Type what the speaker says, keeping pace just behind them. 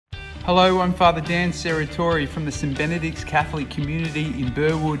Hello, I'm Father Dan Serratori from the St Benedict's Catholic Community in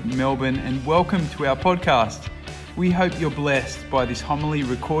Burwood, Melbourne, and welcome to our podcast. We hope you're blessed by this homily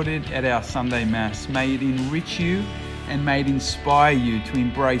recorded at our Sunday Mass. May it enrich you and may it inspire you to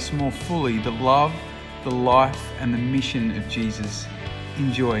embrace more fully the love, the life, and the mission of Jesus.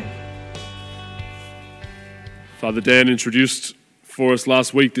 Enjoy. Father Dan introduced for us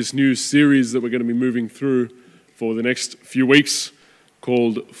last week this new series that we're going to be moving through for the next few weeks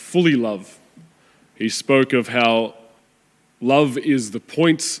called Fully Love. He spoke of how love is the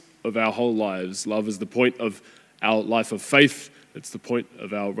point of our whole lives. Love is the point of our life of faith. It's the point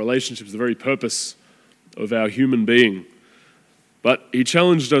of our relationships, the very purpose of our human being. But he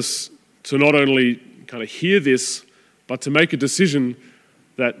challenged us to not only kind of hear this, but to make a decision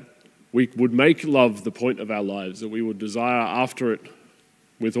that we would make love the point of our lives, that we would desire after it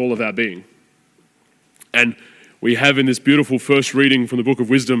with all of our being. And we have in this beautiful first reading from the Book of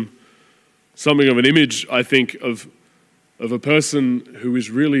Wisdom something of an image, I think, of a person who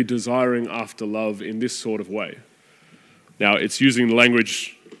is really desiring after love in this sort of way. Now, it's using the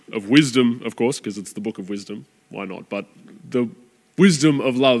language of wisdom, of course, because it's the Book of Wisdom. Why not? But the wisdom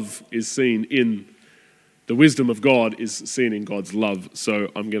of love is seen in, the wisdom of God is seen in God's love. So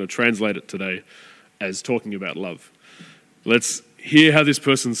I'm going to translate it today as talking about love. Let's hear how this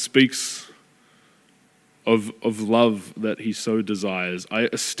person speaks of love that he so desires. I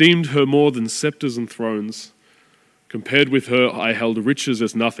esteemed her more than scepters and thrones. Compared with her, I held riches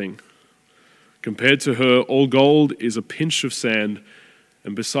as nothing. Compared to her, all gold is a pinch of sand,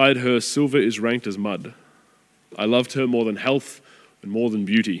 and beside her, silver is ranked as mud. I loved her more than health and more than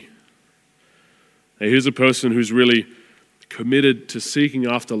beauty. Now, here's a person who's really committed to seeking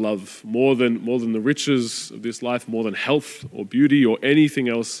after love more than the riches of this life, more than health or beauty or anything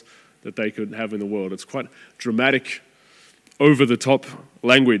else that they could have in the world. It's quite dramatic, over-the-top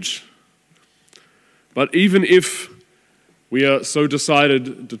language. But even if we are so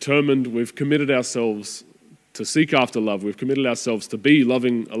determined, we've committed ourselves to seek after love, we've committed ourselves to be a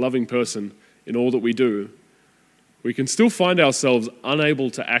loving person in all that we do, we can still find ourselves unable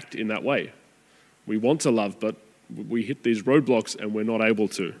to act in that way. We want to love, but we hit these roadblocks and we're not able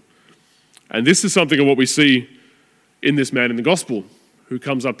to. And this is something of what we see in this man in the gospel who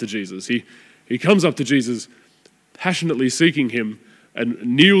comes up to Jesus. He comes up to Jesus passionately seeking him and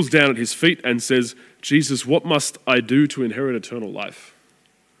kneels down at his feet and says, Jesus, what must I do to inherit eternal life?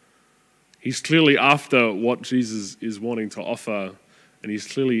 He's clearly after what Jesus is wanting to offer, and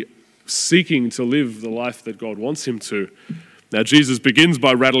he's clearly seeking to live the life that God wants him to. Now, Jesus begins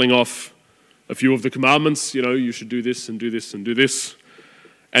by rattling off a few of the commandments. You know, you should do this and do this and do this.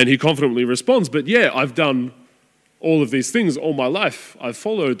 And he confidently responds, but yeah, I've done all of these things all my life. I've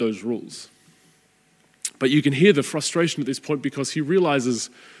followed those rules. But you can hear the frustration at this point because he realizes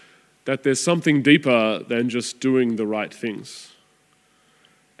that there's something deeper than just doing the right things.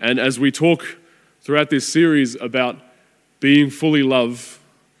 And as we talk throughout this series about being fully loved,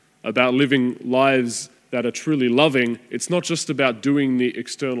 about living lives that are truly loving, it's not just about doing the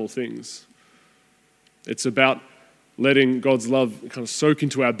external things. It's about letting God's love kind of soak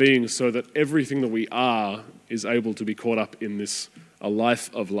into our being so that everything that we are is able to be caught up in a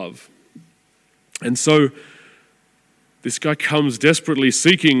life of love. And so this guy comes desperately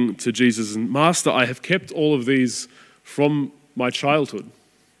seeking to Jesus, and Master, I have kept all of these from my childhood.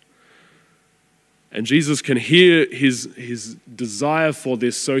 And Jesus can hear his desire for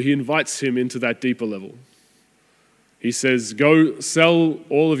this, so he invites him into that deeper level. He says, go sell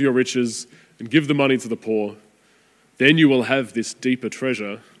all of your riches and give the money to the poor. Then you will have this deeper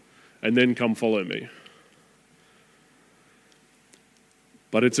treasure, and then come follow me.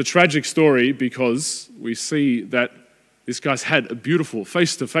 But it's a tragic story because we see that this guy's had a beautiful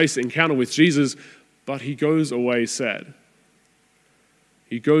face-to-face encounter with Jesus, but he goes away sad.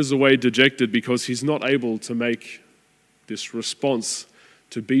 He goes away dejected because he's not able to make this response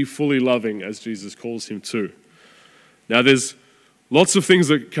to be fully loving as Jesus calls him to. Now, there's lots of things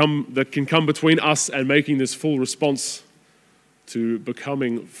that can come between us and making this full response to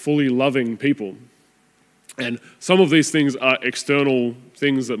becoming fully loving people. And some of these things are external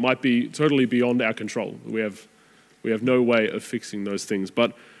things that might be totally beyond our control. We have no way of fixing those things.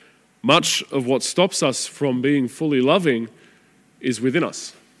 But much of what stops us from being fully loving is within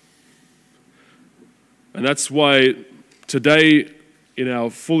us. And that's why today in our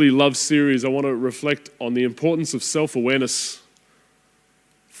Fully Love series, I want to reflect on the importance of self-awareness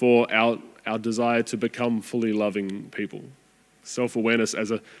for our desire to become fully loving people. Self-awareness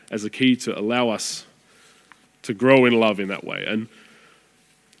as a key to allow us to grow in love in that way. And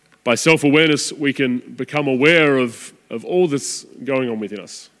by self-awareness, we can become aware of all that's going on within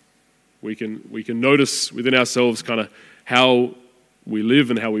us. We can notice within ourselves kind of how we live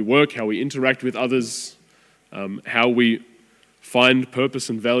and how we work, how we interact with others, how we find purpose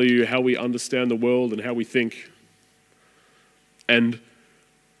and value, how we understand the world and how we think. And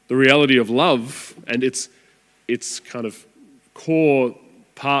the reality of love and its kind of core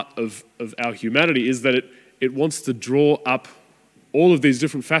part of our humanity is that it wants to draw up all of these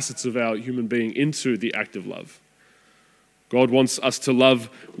different facets of our human being into the act of love. God wants us to love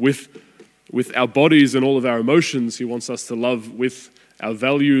with our bodies and all of our emotions. He wants us to love with our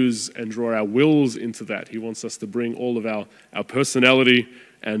values and draw our wills into that. He wants us to bring all of our personality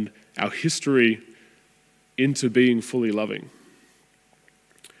and our history into being fully loving.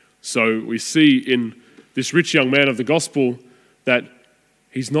 So we see in this rich young man of the gospel that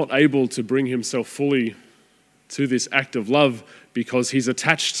he's not able to bring himself fully to this act of love because he's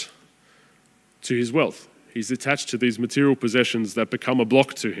attached to his wealth. He's attached to these material possessions that become a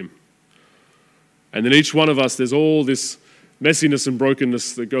block to him. And in each one of us, there's all this messiness and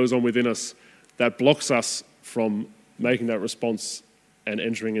brokenness that goes on within us that blocks us from making that response and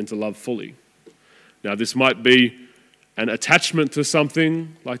entering into love fully. Now, this might be an attachment to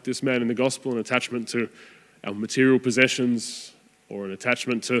something, like this man in the gospel, an attachment to our material possessions, or an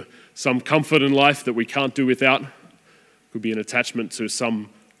attachment to some comfort in life that we can't do without. It could be an attachment to some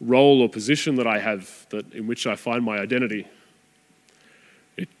role or position that I have in which I find my identity.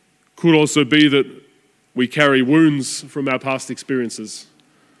 It could also be that we carry wounds from our past experiences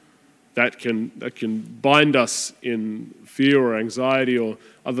that can bind us in fear or anxiety or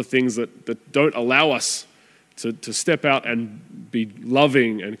other things that don't allow us to step out and be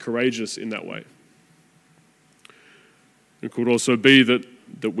loving and courageous in that way. It could also be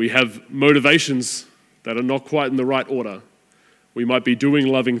that we have motivations that are not quite in the right order. We might be doing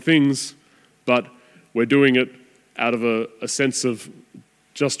loving things, but we're doing it out of a sense of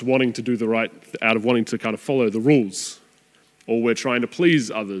just wanting to do the right, out of wanting to kind of follow the rules. Or we're trying to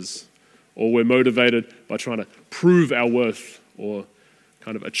please others. Or we're motivated by trying to prove our worth or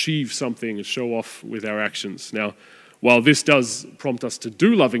kind of achieve something and show off with our actions. Now, while this does prompt us to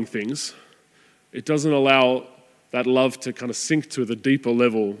do loving things, it doesn't allow that love to kind of sink to the deeper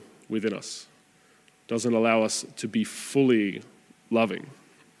level within us. It doesn't allow us to be fully loving.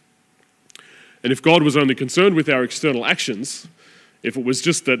 And if God was only concerned with our external actions, if it was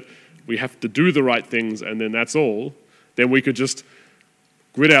just that we have to do the right things and then that's all, then we could just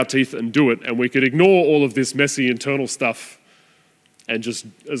grit our teeth and do it, and we could ignore all of this messy internal stuff and just,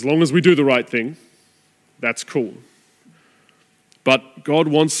 as long as we do the right thing, that's cool. But God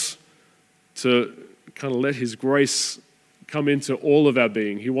wants to kind of let his grace come into all of our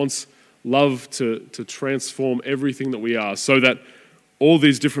being. He wants love to transform everything that we are so that all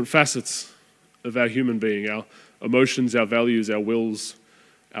these different facets of our human being, our emotions, our values, our wills,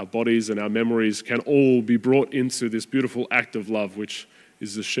 our bodies and our memories can all be brought into this beautiful act of love, which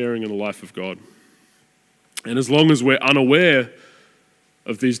is the sharing in the life of God. And as long as we're unaware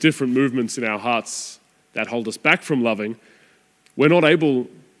of these different movements in our hearts that hold us back from loving, we're not able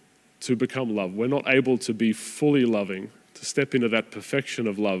to become love. We're not able to be fully loving, to step into that perfection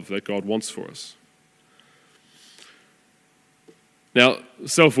of love that God wants for us. Now,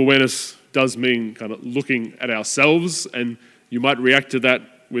 self-awareness does mean kind of looking at ourselves, and you might react to that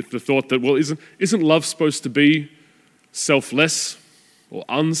with the thought that, well, isn't love supposed to be selfless or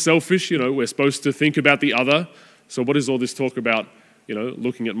unselfish? We're supposed to think about the other. So what is all this talk about,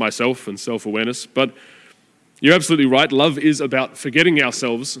 looking at myself and self-awareness? But you're absolutely right. Love is about forgetting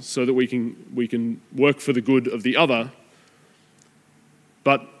ourselves so that we can work for the good of the other.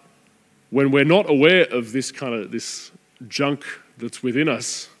 But when we're not aware of this junk that's within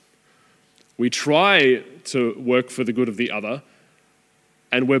us, we try to work for the good of the other,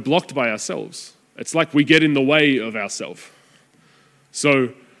 and we're blocked by ourselves. It's like we get in the way of ourselves.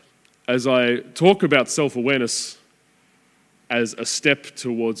 So as I talk about self-awareness as a step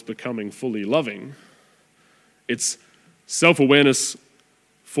towards becoming fully loving, it's self-awareness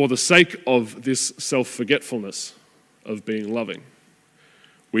for the sake of this self-forgetfulness of being loving.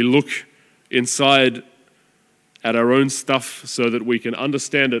 We look inside at our own stuff so that we can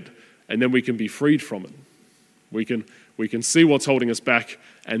understand it, and then we can be freed from it. We can see what's holding us back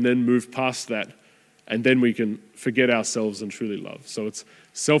and then move past that, and then we can forget ourselves and truly love. So it's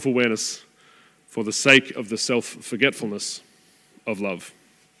self-awareness for the sake of the self-forgetfulness of love.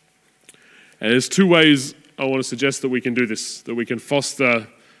 And there's two ways I want to suggest that we can do this, that we can foster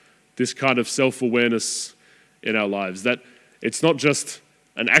this kind of self-awareness in our lives. That it's not just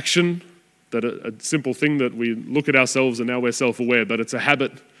an action, that a simple thing that we look at ourselves and now we're self-aware, but it's a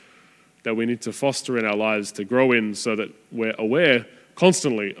habit that we need to foster in our lives to grow in so that we're aware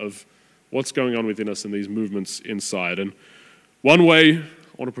constantly of what's going on within us and these movements inside. And one way I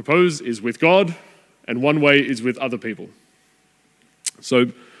want to propose is with God, and one way is with other people.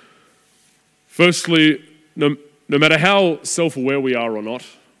 So, firstly, no matter how self-aware we are or not,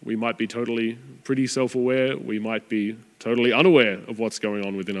 we might be totally pretty self-aware, we might be totally unaware of what's going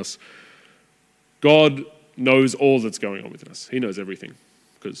on within us. God knows all that's going on within us. He knows everything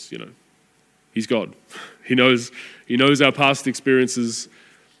because, He's God. He knows our past experiences.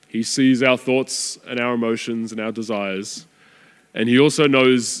 He sees our thoughts and our emotions and our desires. And He also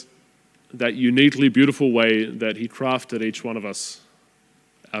knows that uniquely beautiful way that He crafted each one of us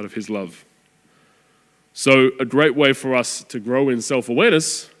out of His love. So a great way for us to grow in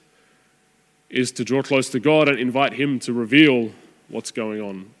self-awareness is to draw close to God and invite Him to reveal what's going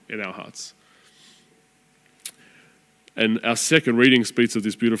on in our hearts. And our second reading speaks of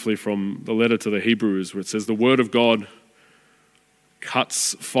this beautifully from the letter to the Hebrews, where it says, the Word of God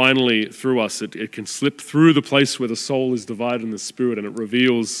cuts finely through us. It can slip through the place where the soul is divided in the spirit, and it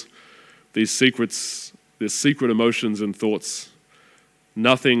reveals these secrets, these secret emotions and thoughts.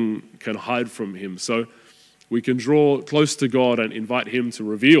 Nothing can hide from Him. So we can draw close to God and invite Him to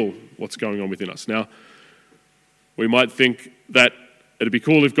reveal what's going on within us. Now, we might think that it'd be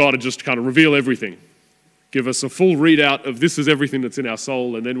cool if God would just kind of reveal everything, give us a full readout of this is everything that's in our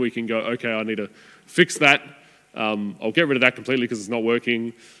soul, and then we can go, okay, I need to fix that. I'll get rid of that completely because it's not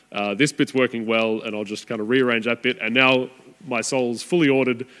working. This bit's working well, and I'll just kind of rearrange that bit, and now my soul's fully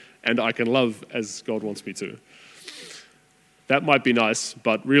ordered, and I can love as God wants me to. That might be nice,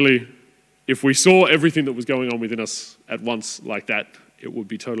 but really, if we saw everything that was going on within us at once like that, it would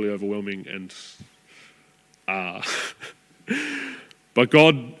be totally overwhelming and But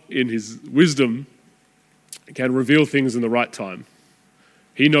God, in His wisdom, can reveal things in the right time.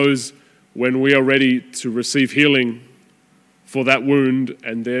 He knows when we are ready to receive healing for that wound,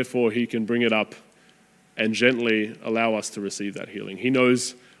 and therefore He can bring it up and gently allow us to receive that healing. He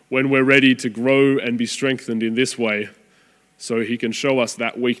knows when we're ready to grow and be strengthened in this way, so He can show us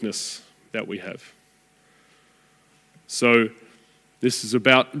that weakness that we have. So this is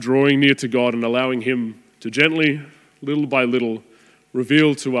about drawing near to God and allowing Him to gently, little by little,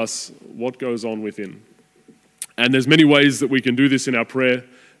 reveal to us what goes on within. And there's many ways that we can do this in our prayer,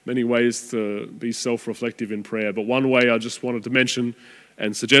 many ways to be self-reflective in prayer. But one way I just wanted to mention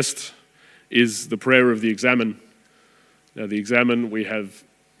and suggest is the prayer of the Examen. Now, the Examen we have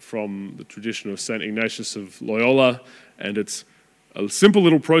from the tradition of St. Ignatius of Loyola, and it's a simple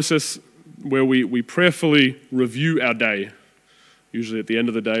little process where we prayerfully review our day, usually at the end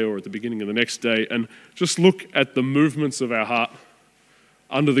of the day or at the beginning of the next day, and just look at the movements of our heart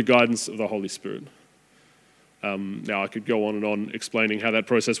under the guidance of the Holy Spirit. Now, I could go on and on explaining how that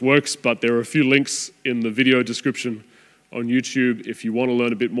process works, but there are a few links in the video description on YouTube if you want to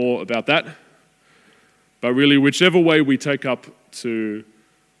learn a bit more about that. But really, whichever way we take up to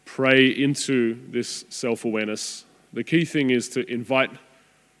pray into this self-awareness, the key thing is to invite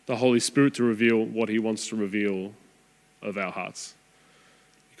the Holy Spirit to reveal what He wants to reveal of our hearts.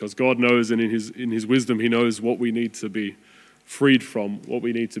 Because God knows, and in His wisdom, He knows what we need to be freed from, what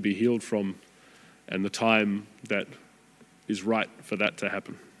we need to be healed from, and the time that is right for that to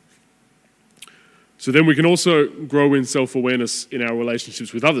happen. So then we can also grow in self-awareness in our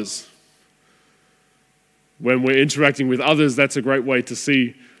relationships with others. When we're interacting with others, that's a great way to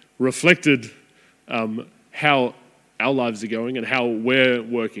see reflected how our lives are going and how we're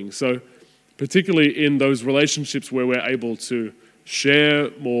working. So particularly in those relationships where we're able to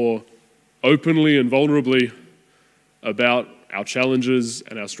share more openly and vulnerably about our challenges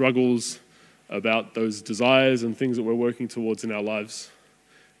and our struggles, about those desires and things that we're working towards in our lives.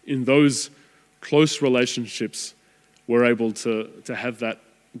 In those close relationships, we're able to have that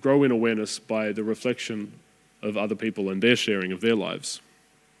grow in awareness by the reflection of other people and their sharing of their lives.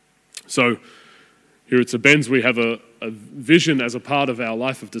 So here at St. Ben's, we have a vision as a part of our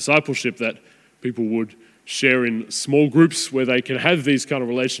life of discipleship that people would share in small groups where they can have these kind of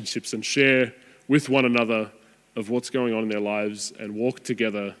relationships and share with one another of what's going on in their lives and walk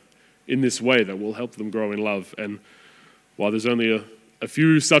together in this way that will help them grow in love. And while there's only a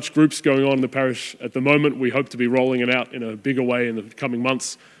few such groups going on in the parish at the moment, we hope to be rolling it out in a bigger way in the coming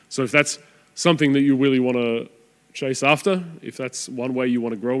months. So if that's something that you really want to chase after, if that's one way you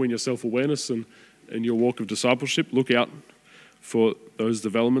want to grow in your self-awareness and your walk of discipleship, look out for those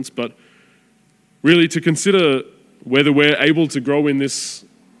developments. But really to consider whether we're able to grow in this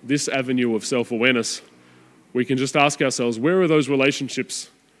avenue of self-awareness, we can just ask ourselves, where are those relationships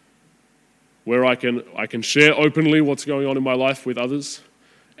where I can share openly what's going on in my life with others,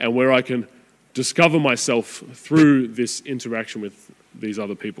 and where I can discover myself through this interaction with these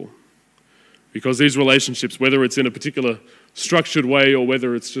other people? Because these relationships, whether it's in a particular structured way or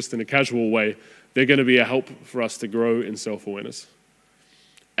whether it's just in a casual way, they're going to be a help for us to grow in self-awareness.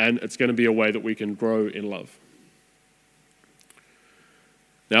 And it's going to be a way that we can grow in love.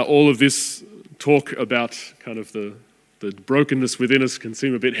 Now, all of this talk about kind of the brokenness within us can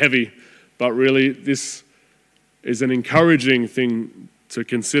seem a bit heavy, but really this is an encouraging thing to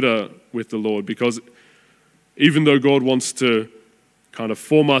consider with the Lord, because even though God wants to kind of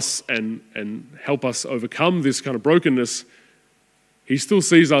form us and help us overcome this kind of brokenness, he still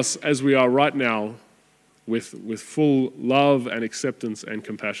sees us as we are right now with full love and acceptance and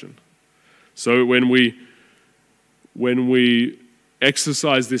compassion. So when we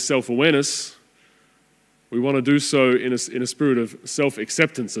exercise this self-awareness, we want to do so in a spirit of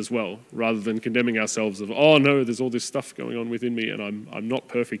self-acceptance as well, rather than condemning ourselves of, oh no, there's all this stuff going on within me and I'm not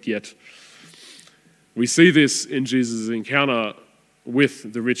perfect yet. We see this in Jesus' encounter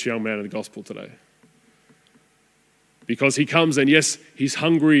with the rich young man in the gospel today. Because he comes and yes, he's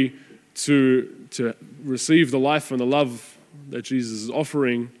hungry to receive the life and the love that Jesus is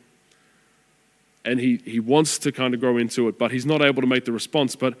offering, and he wants to kind of grow into it, but he's not able to make the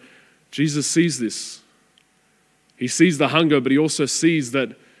response. But Jesus sees this. He sees the hunger, but he also sees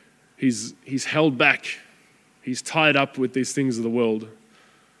that he's held back. He's tied up with these things of the world.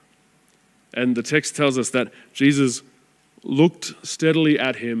 And the text tells us that Jesus looked steadily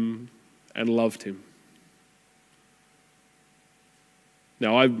at him and loved him.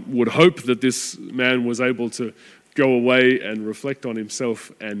 Now, I would hope that this man was able to go away and reflect on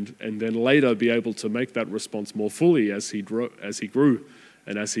himself and then later be able to make that response more fully as he grew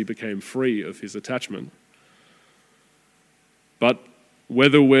and as he became free of his attachment. But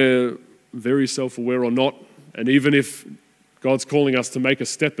whether we're very self-aware or not, and even if God's calling us to make a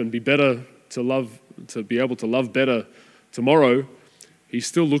step and be better to love, to be able to love better tomorrow, he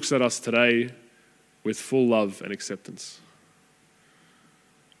still looks at us today with full love and acceptance.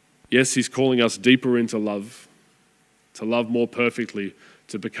 Yes, he's calling us deeper into love, to love more perfectly,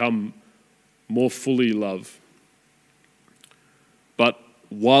 to become more fully love. But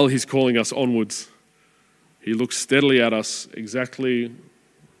while he's calling us onwards, he looks steadily at us exactly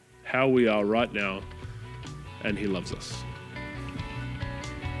how we are right now, and he loves us.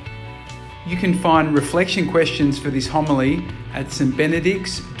 You can find reflection questions for this homily at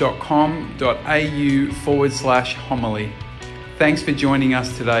stbenedicts.com.au/homily. Thanks for joining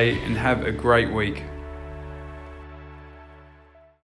us today and have a great week.